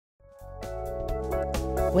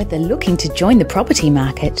Whether looking to join the property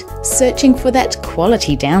market, searching for that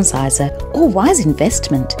quality downsizer, or wise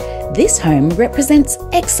investment, this home represents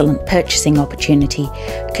excellent purchasing opportunity,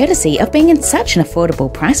 courtesy of being in such an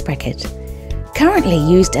affordable price bracket. Currently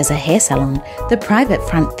used as a hair salon, the private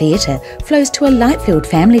front theatre flows to a light-filled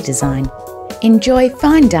family design. Enjoy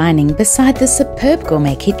fine dining beside the superb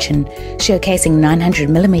gourmet kitchen, showcasing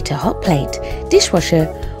 900mm hot plate, dishwasher,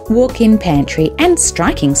 walk-in pantry and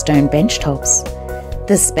striking stone bench tops.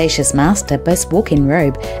 The spacious master boasts walk-in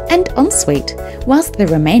robe and ensuite, whilst the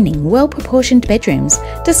remaining well-proportioned bedrooms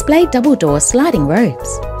display double-door sliding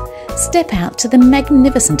robes. Step out to the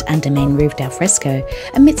magnificent undermain roofed alfresco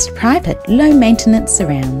amidst private, low-maintenance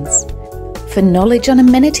surrounds. For knowledge on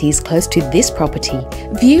amenities close to this property,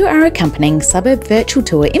 view our accompanying suburb virtual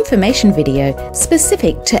tour information video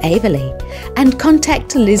specific to Aveley and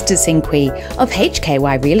contact Liz de Cinque of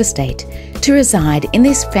HKY Real Estate to reside in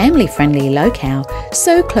this family-friendly locale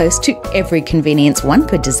so close to every convenience one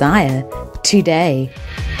could desire today.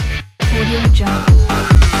 Audio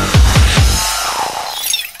Jungle.